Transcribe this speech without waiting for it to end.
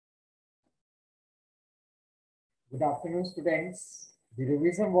Good afternoon, students. The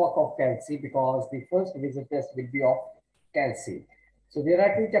revision work of Calci, because the first revision test will be of Calci. So there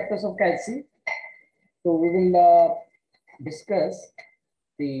are two chapters of Calci. So we will discuss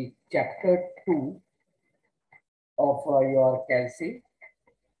the chapter 2 of your Calci.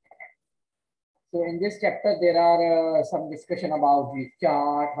 So in this chapter, there are some discussion about the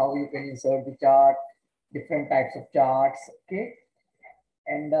chart, how you can insert the chart, different types of charts. Okay,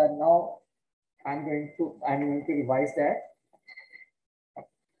 and now I'm going to revise that.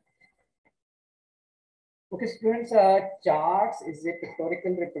 Okay, students, charts is a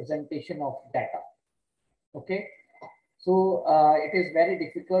pictorial representation of data. Okay, so it is very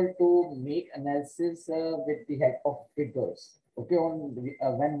difficult to make analysis with the help of figures. Okay,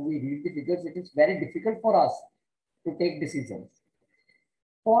 when we read the figures, it is very difficult for us to take decisions.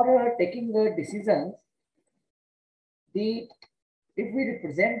 For taking the decisions, the if we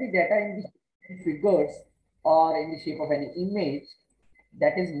represent the data in the figures or in the shape of an image,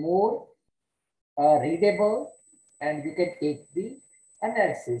 that is more readable, and you can take the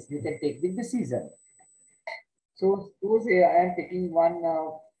analysis, you can take the decision. So suppose I am taking one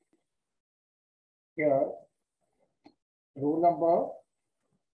here, roll number,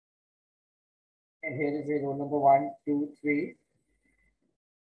 and here is a roll number 1, 2, 3.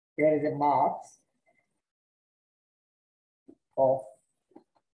 Here is a marks of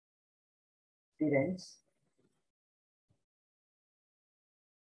students.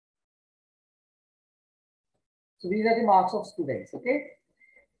 So these are the marks of students, okay?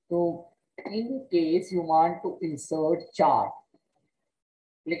 So in case you want to insert chart,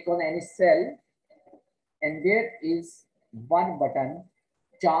 click on any cell, and there is one button,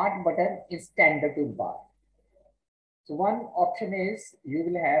 chart button in standard toolbar. So one option is you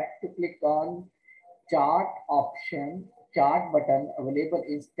will have to click on chart option, chart button available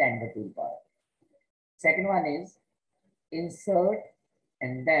in standard toolbar. Second one is insert,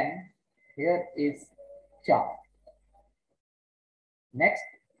 and then here is chart. Next,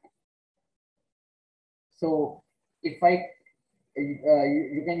 so if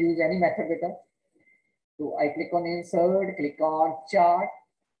you can use any method with them. So I click on insert, click on chart.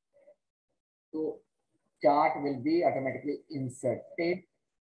 So chart will be automatically inserted,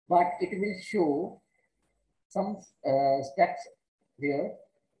 but it will show some steps here.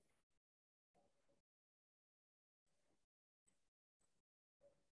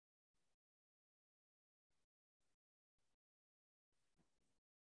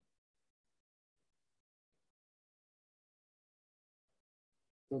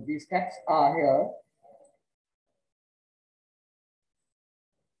 So these steps are here.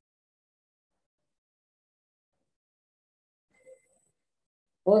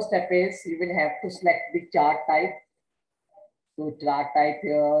 First step is you will have to select the chart type. So chart type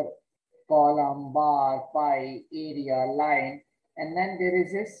here, column, bar, pie, area, line, and then there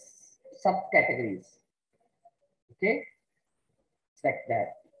is this subcategories. Okay, select that.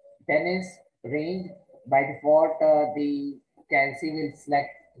 Then is range. By default, the Calci will select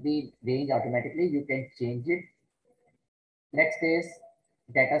the range automatically. You can change it. Next is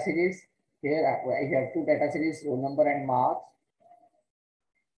data series. Here I have two data series, roll number and marks.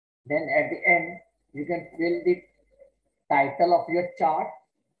 Then at the end, you can fill the title of your chart.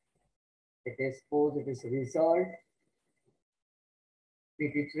 It is, suppose it is result,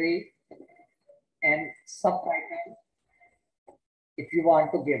 PT3, and subtitle if you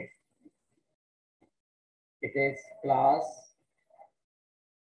want to give. It is class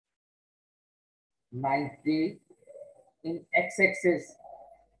 90. In x-axis,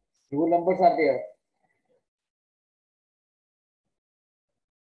 roll numbers are there.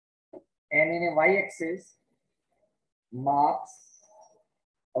 And in a y-axis, marks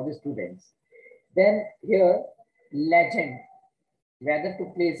of the students. Then here, legend, whether to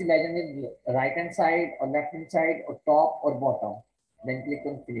place the legend in right hand side or left hand side or top or bottom. Then click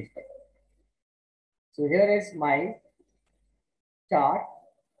on finish button. So here is my chart.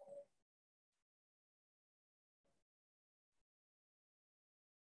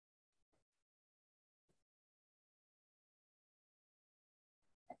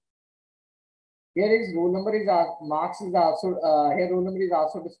 Here is roll number is marks is also here roll number is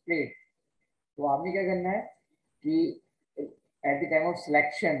also displayed. तो आपने क्या करना है कि at the time of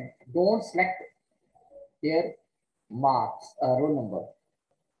selection, don't select here marks, roll number.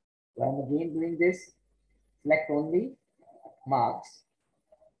 So I'm again doing this, select only marks,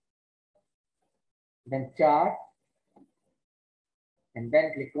 then chart, and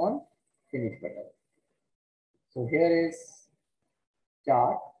then click on finish button. So here is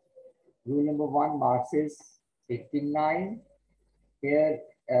chart, rule number 1, marks is 89. Here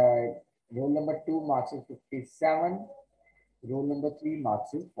Roll number 2 marks is 57. Roll number 3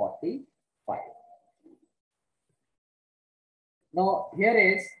 marks is 45. Now here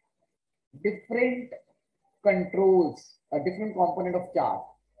is different controls, a different component of chart.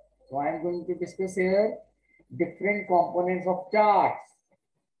 So I am going to discuss here different components of charts.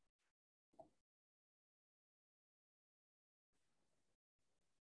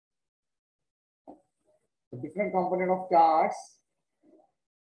 The different component of charts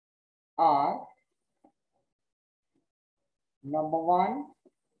are: number 1,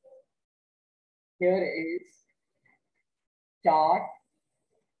 here is chart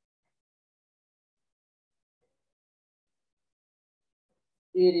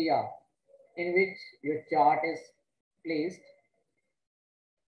area in which your chart is placed.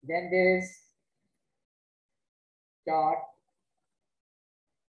 Then there is chart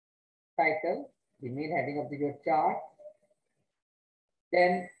title, the main heading of your chart.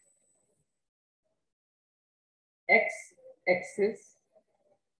 Then x-axis,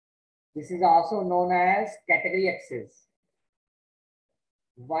 this is also known as category axis.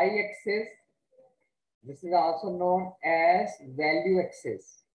 Y-axis, this is also known as value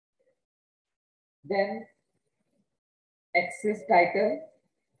axis. Then axis title,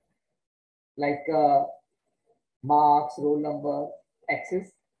 like marks, roll number,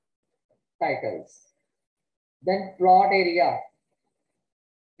 axis titles. Then plot area.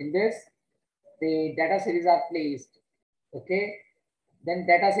 In this, the data series are placed. Okay. Then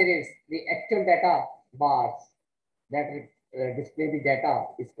data series, the actual data bars that display the data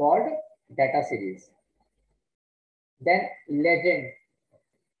is called data series. Then legend.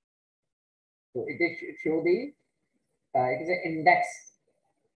 So it is show the it is an index.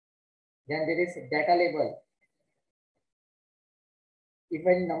 Then there is data label. If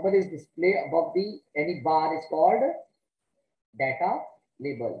any number is displayed above the any bar is called data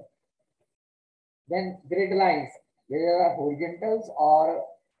label. Then grid lines. There are horizontals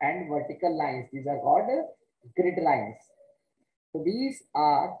and vertical lines. These are called grid lines. So these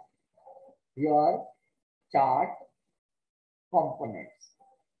are your chart components.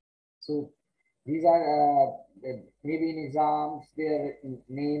 So these are maybe in exams there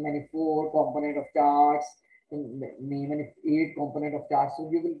name any 4 component of charts, name any 8 component of charts. So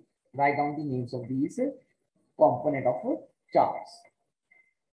you will write down the names of these component of charts.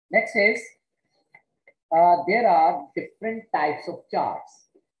 Next is there are different types of charts.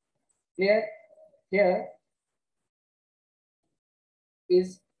 Clear? Here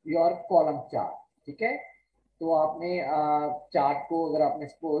is your column chart. ठीक है? तो आपने chart को अगर आपने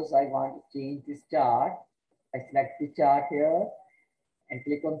suppose I want to change this chart, I select the chart here and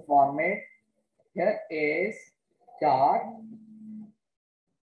click on format. Here is chart.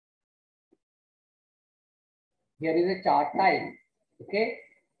 Here is a chart type. Okay.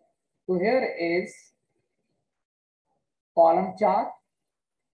 So here is column chart.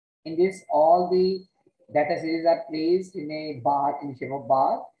 In this, all the data series are placed in a bar, in shape of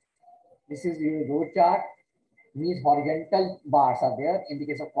bar. This is your row chart. Means horizontal bars are there. In the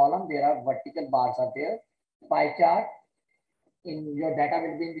case of column, there are vertical bars are there. Pie chart. In your data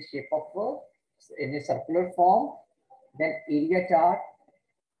will be in the shape of in a circular form. Then area chart.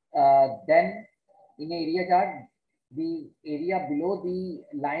 Then in area chart, the area below the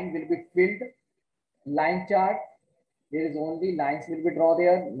line will be filled. Line chart. There is only lines will be drawn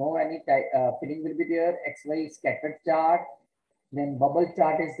there. No any filling will be there. XY scattered chart. Then bubble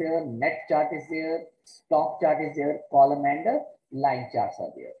chart is there. Net chart is there. Stock chart is there. Column and line charts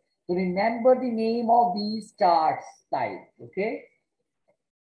are there. So remember the name of these charts type. Okay.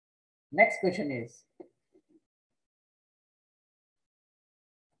 Next question is,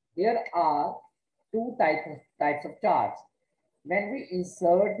 there are 2 types of charts. When we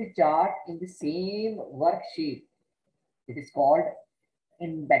insert the chart in the same worksheet, it is called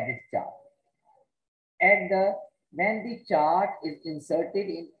embedded chart. And when the chart is inserted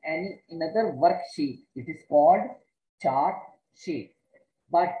in any another worksheet, it is called chart sheet.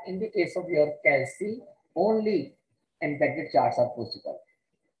 But in the case of your Kelsey, only embedded charts are possible.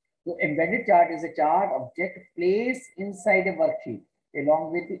 So embedded chart is a chart object placed inside a worksheet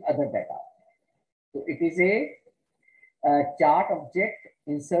along with the other data. So it is a chart object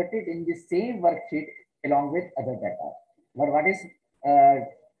inserted in the same worksheet along with other data. But what is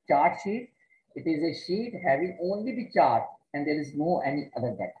chart sheet? It is a sheet having only the chart and there is no any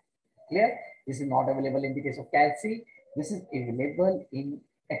other data. Clear? This is not available in the case of Kelsey. This is available in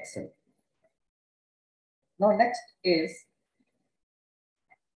Excel. Now next is,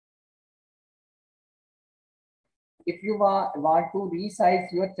 if you want to resize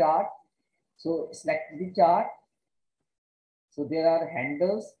your chart, so select the chart. So there are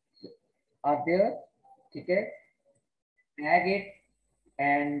handles. are there. Okay, drag it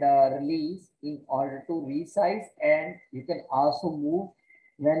and release in order to resize, and you can also move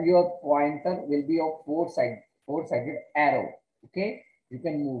when your pointer will be of four-sided arrow. Okay, you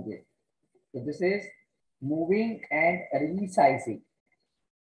can move it. So this is moving and resizing.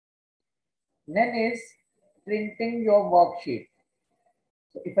 Then is printing your worksheet.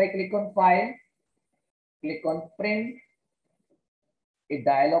 So if I click on file, click on print, a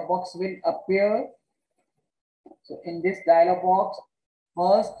dialog box will appear. So in this dialog box,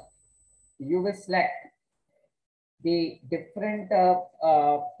 first you will select the different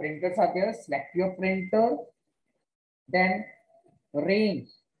printers are there. Select your printer. Then range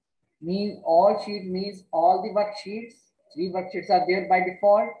means all sheet means all the worksheets. 3 worksheets are there by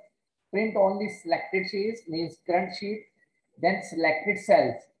default. Print only selected sheets means current sheet. Then selected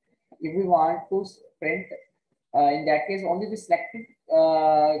cells. If we want to print, in that case only the selected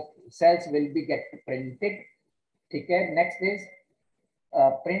cells will be get printed. Okay. Next is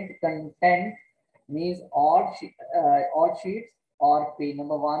print content means all sheets or page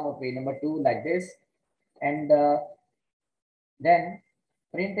number 1 or page number 2 like this. And then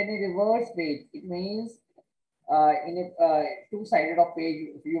print any reverse page. It means in a two-sided of page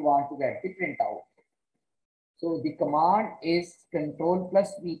if you want to get the print out. So the command is Control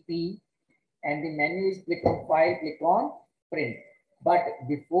plus VP, and the menu is click on file, click on print. But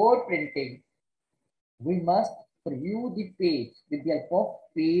before printing, we must preview the page with the help of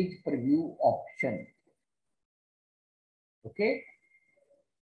page preview option. Okay.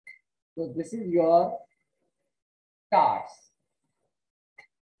 So this is your charts.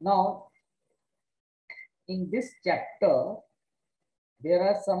 Now, in this chapter, there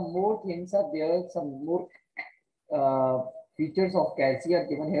are some more things are there, some more features of CALC are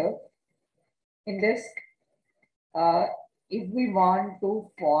given here. In this, if we want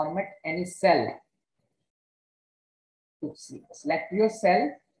to format any cell, to select your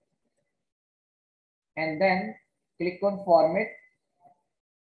cell and then click on format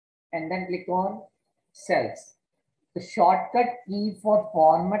and then click on cells. The shortcut key for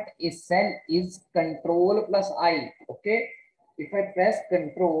format a cell is Control plus I. Okay. If I press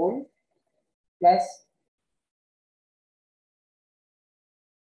Control plus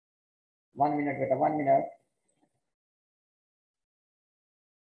 1 minute, beta, 1 minute.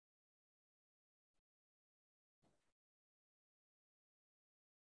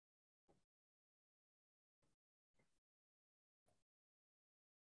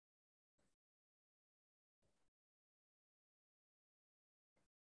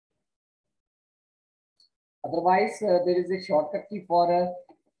 Otherwise, there is a shortcut key for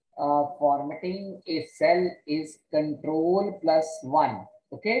formatting a cell is Control plus 1.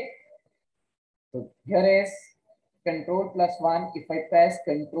 Okay. So here is Control plus 1. If I press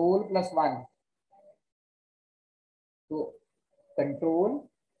Control plus 1, so Control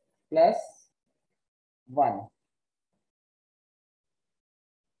plus 1.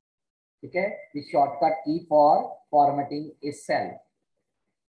 Okay. The shortcut key for formatting a cell.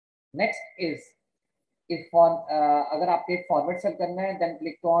 Next is if on अगर आपको एक forward cell करना है, then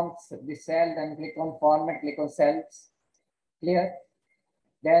click on the cell, then click on format, click on cells. Clear?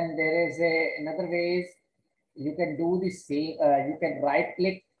 Then there is another ways you can do the same. You can right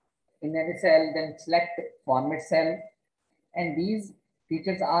click in any cell, then select format cell, and these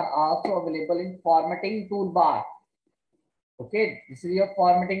features are also available in formatting toolbar. Okay, this is your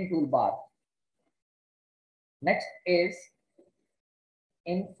formatting toolbar. Next is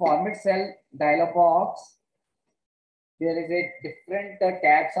in format cell dialog box. There is a different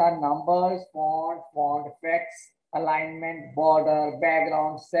tabs are numbers, font effects, alignment, border,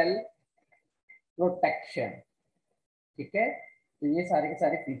 background, cell protection. ठीक है, तो ये सारे के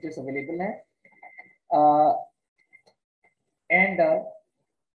सारे features available हैं. And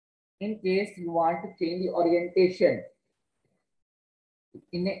in case you want to change the orientation,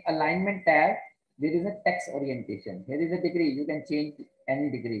 in a alignment tab, there is a text orientation. Here is a degree. You can change any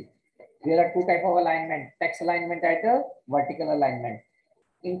degree. There are 2 types of alignment: text alignment and vertical alignment.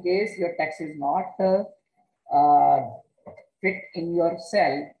 In case your text is not fit in your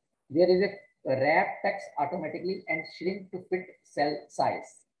cell, there is a wrap text automatically and shrink to fit cell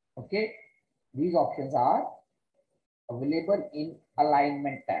size. Okay, these options are available in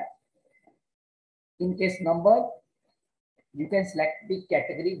alignment tab. In case number, you can select the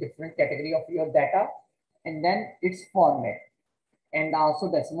category, different category of your data, and then its format, and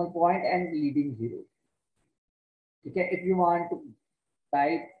also decimal point and leading zero. Okay, if you want to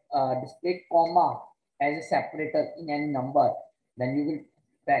type display comma as a separator in any number, then you will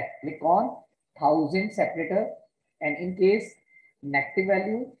click on 1000 separator, and in case negative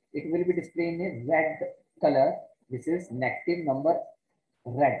value, it will be displayed in a red color. This is negative number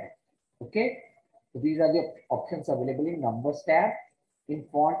red. Okay. So these are the options available in numbers tab. In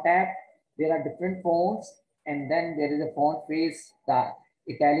font tab, there are different fonts, and then there is a font face, the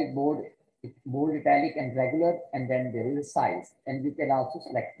italic, bold, bold, italic, and regular, and then there is a size. And you can also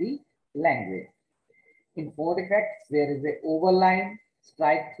select the language. In font effects, there is a overline,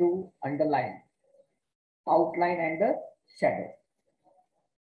 strike through, underline, outline, and a shadow.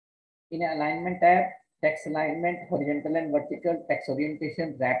 In alignment tab, text alignment, horizontal and vertical, text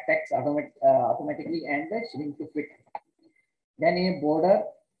orientation, wrap text automatically, and the shrink to fit. Then in a border,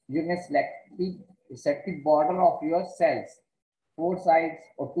 you may set the border of your cells, 4 sides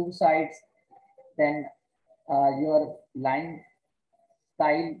or 2 sides. Then your line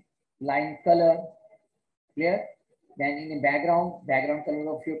style, line color, clear. Then in a background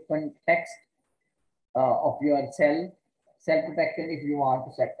color of your context of your cell protection if you want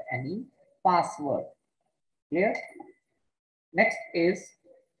to set any password, clear. Next is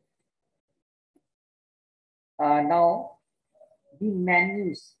now the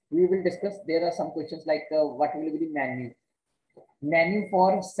menus. We will discuss. There are some questions like what will be the menu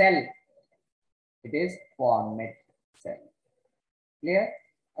for cell. It is format cell, clear.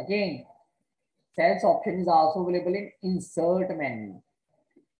 Again, cells option is also available in insert menu.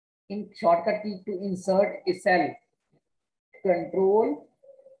 In shortcut key to insert a cell, control,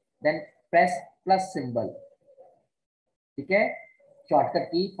 then press plus symbol. Okay.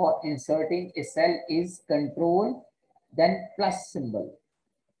 Shortcut key for inserting a cell is control, then plus symbol.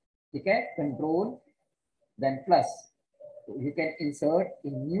 Okay. Control, then plus. So you can insert a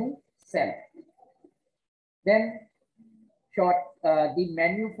new cell. Then the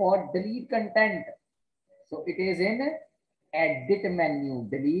menu for delete content. So it is in edit menu,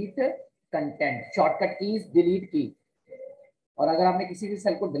 delete content. Shortcut key is delete key. और अगर आपने किसी भी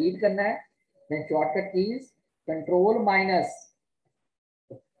cell को delete करना है, then shortcut key is control minus,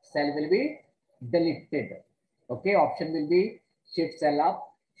 cell will be deleted. Okay, option will be shift cell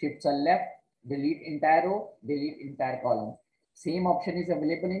up, shift cell left, delete entire row, delete entire column. Same option is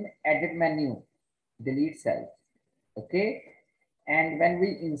available in edit menu, delete cell. Okay, and when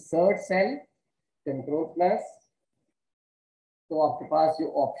we insert cell, control plus, तो आपके पास जो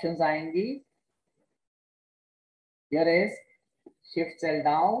options आएंगी, here is shift cell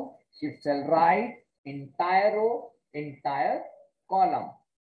down, shift cell right, entire row, entire column.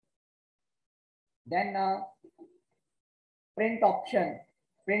 Then print option,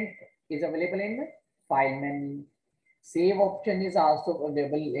 print is available in the file menu. Save option is also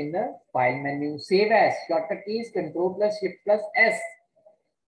available in the file menu. Save as, shortcut key is control plus shift plus S.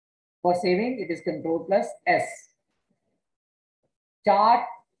 For saving, it is control plus S. Chart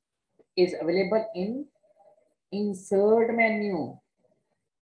is available in insert menu.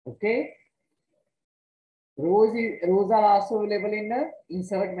 Okay. Rows are also available in the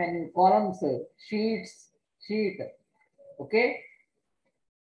insert menu. Columns, sheets, sheet. Okay.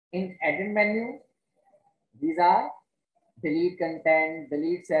 In edit menu, these are delete content,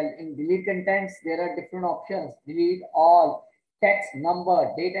 delete cell. In delete contents, there are different options. Delete all, text,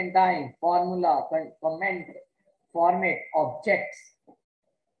 number, date and time, formula, comment, format, objects.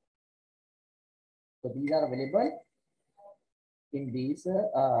 So these are available in these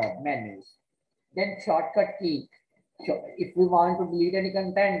menus. Then shortcut key. If we want to delete any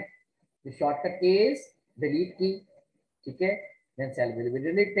content, the shortcut key is delete key. Okay. Then cell will be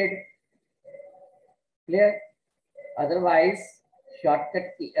deleted. Clear? Otherwise,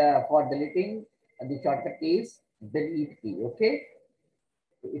 shortcut key for deleting the shortcut key is delete key. Okay.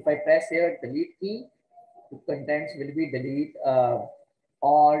 So if I press here delete key, the contents will be delete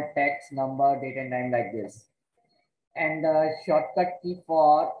all text, number, date and time like this. And shortcut key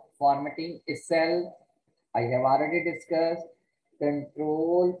for formatting a cell, I have already discussed,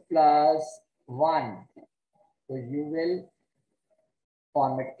 control plus 1. So you will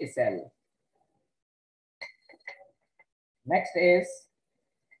format a cell. Next is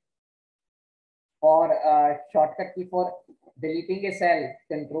for shortcut key for deleting a cell,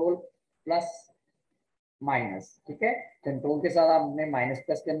 control plus minus. ठीक है, control के साथ आपने minus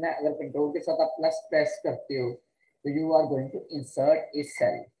press करना है. अगर control के साथ आप प्लस प्रेस करते हो तो you are going to insert A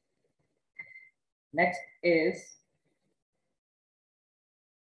cell. Next is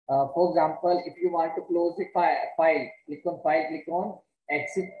for example, if you want to close the file, click on file, click on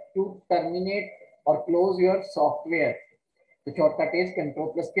exit to terminate or close your software. The shortcut is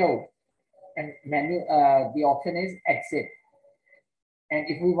control plus Q and menu the option is exit. And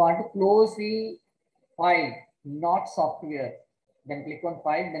if we want to close the file, not software, then click on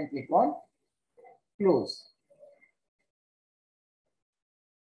file, then click on close.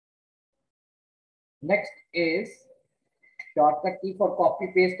 Next is shortcut key for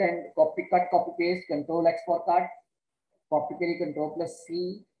copy paste and copy cut copy paste. Control X for cut. Copy query control plus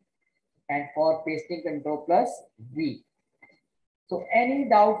C. And for pasting control plus V. So any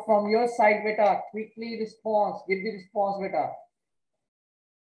doubt from your side, beta? Quickly response. Give the response, beta.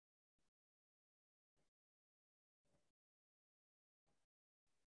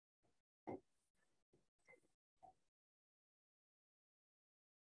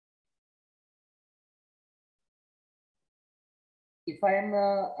 If I am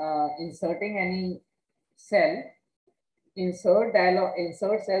inserting any cell, insert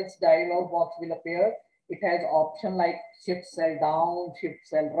cells dialog box will appear. It has option like shift cell down, shift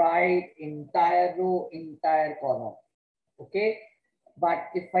cell right, entire row, entire column. Okay. But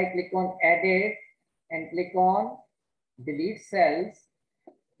if I click on edit and click on delete cells,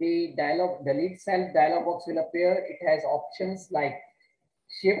 the delete cell dialog box will appear. It has options like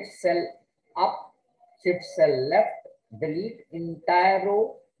shift cell up, shift cell left, delete entire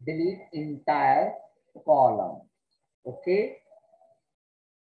row, delete entire column. Okay.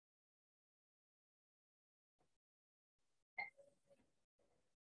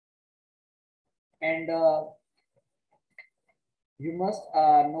 And you must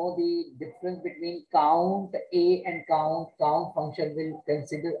know the difference between count A and count. Count function will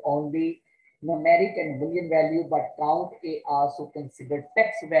consider only numeric and Boolean value, but count A also consider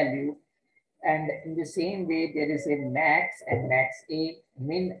text value. And in the same way, there is a max and max A,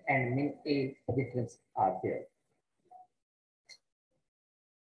 min and min A difference are there.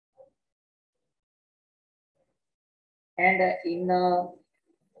 And in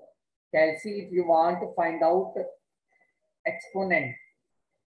Calci, if you want to find out exponent,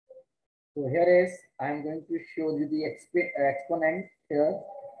 so here is, I'm going to show you the exponent here.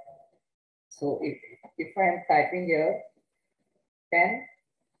 So if I am typing here 10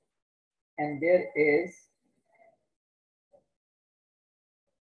 and there is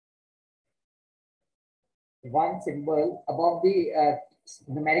one symbol above the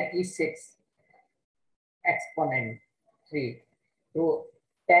numerically 6 exponent 3. So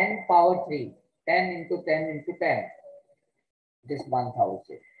 10 power 3, 10 into 10 into 10, this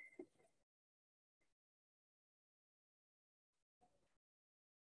 1000.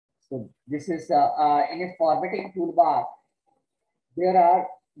 So this is in a formatting toolbar. There are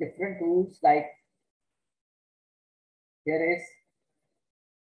different tools like there is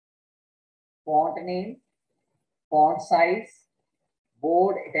font name, font size,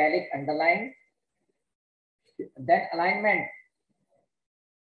 bold, italic, underline, then alignment.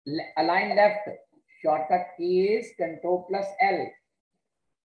 Align left, shortcut key is Control plus L.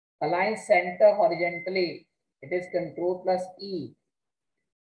 Align center horizontally, it is Control plus E.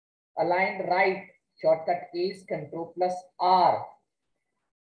 Align right, shortcut key is Control plus R.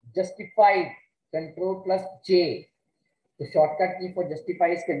 Justified, Control plus J. The shortcut key for justify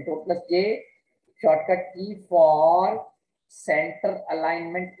is Control plus J. Shortcut key for center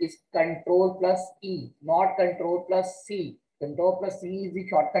alignment is Control plus E, not Control plus C. Control plus C is the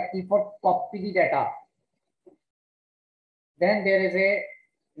shortcut key for copy the data. Then there is a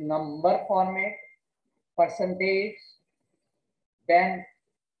number format, percentage, then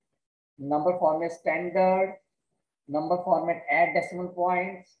number format standard, number format add decimal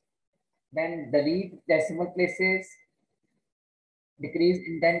points, then delete decimal places, decrease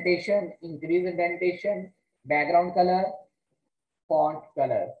indentation, increase indentation, background color, font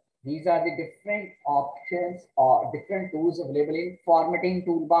color. These are the different options or different tools available in formatting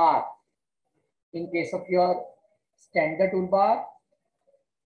toolbar. In case of your standard toolbar,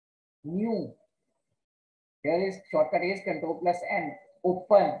 new, here is shortcut is Control plus N,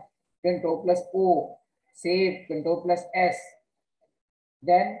 open, Control plus O, save, Control plus S,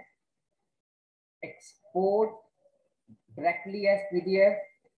 then export directly as PDF,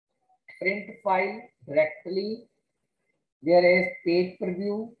 print file directly. There is page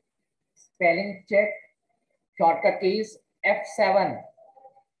preview, spelling check, shortcut keys F7.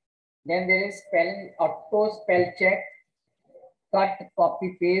 Then there is spelling auto spell check, cut,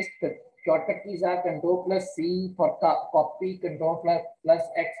 copy, paste. Shortcut keys are Control plus C for copy, Control plus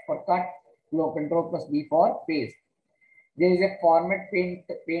X for cut, Control plus B for paste. There is a format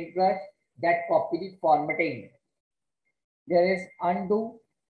paintbrush that copy the formatting. There is undo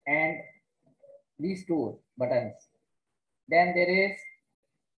and these two buttons. Then there is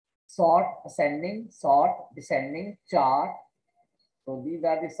sort ascending, sort descending, chart. So these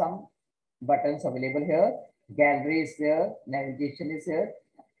are the some buttons available here. Gallery is there, navigation is here.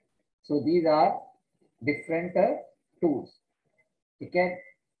 So these are different tools. Okay,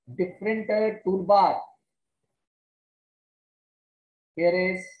 different toolbar.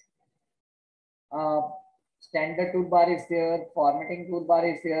 Here is uh, standard toolbar is there, formatting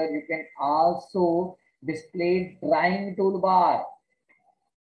toolbar is there. You can also display drawing toolbar.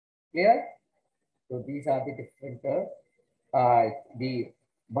 Clear? So these are the different, the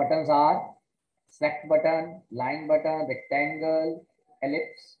buttons are select button, line button, rectangle,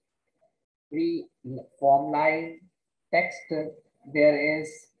 ellipse, free form line, text. There is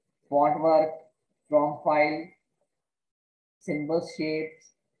font work, from file, symbol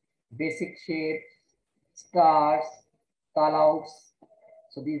shapes, basic shapes, stars, callouts.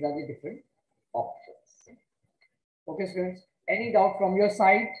 So these are the different options. Okay, students. Any doubt from your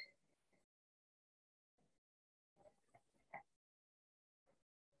side?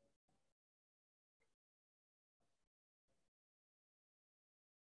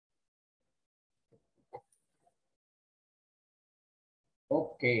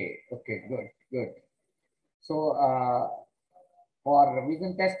 Okay, okay, good, good. So for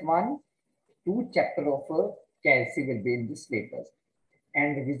revision test one, two chapter of Chelsea will be in the syllabus.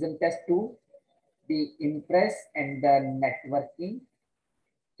 And revision test two, the Impress and the networking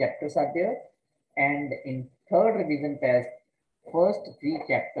chapters are there. And in third revision test, first three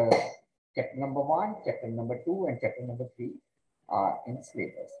chapters, chapter number one, chapter number two, and chapter number three are in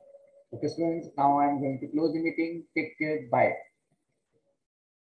syllabus. Okay, students, now I'm going to close the meeting. Take care. Bye.